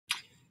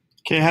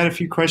Okay, I had a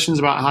few questions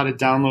about how to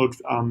download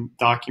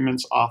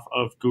documents off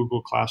of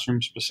Google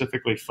Classroom,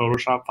 specifically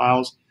Photoshop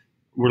files.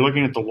 We're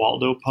looking at the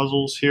Waldo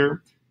puzzles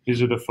here.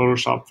 These are the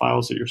Photoshop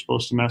files that you're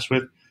supposed to mess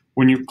with.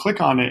 When you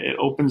click on it, it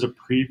opens a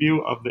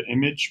preview of the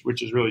image,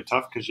 which is really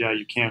tough because, yeah,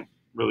 you can't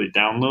really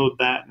download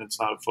that and it's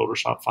not a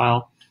Photoshop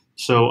file.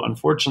 So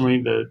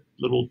unfortunately, the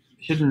little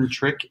hidden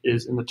trick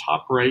is in the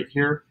top right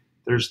here.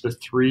 There's the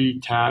three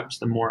tabs,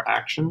 the more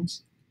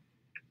actions,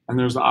 and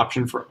there's the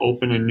option for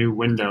open a new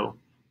window.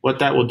 What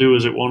that will do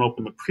is it won't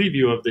open the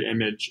preview of the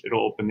image,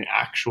 it'll open the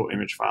actual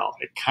image file.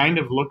 It kind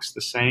of looks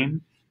the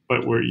same,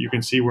 but you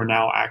can see we're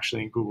now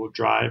actually in Google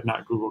Drive,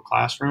 not Google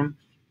Classroom.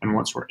 And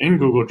once we're in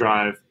Google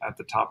Drive, at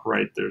the top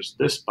right, there's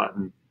this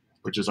button,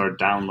 which is our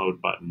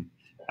download button.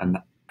 And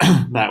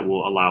that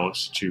will allow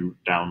us to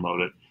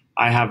download it.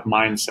 I have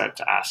mine set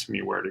to ask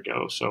me where to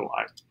go, so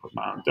I put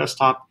mine on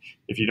desktop.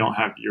 If you don't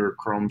have your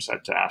Chrome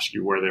set to ask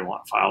you where they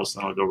want files,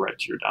 then I'll go right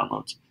to your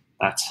downloads.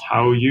 That's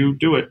how you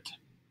do it.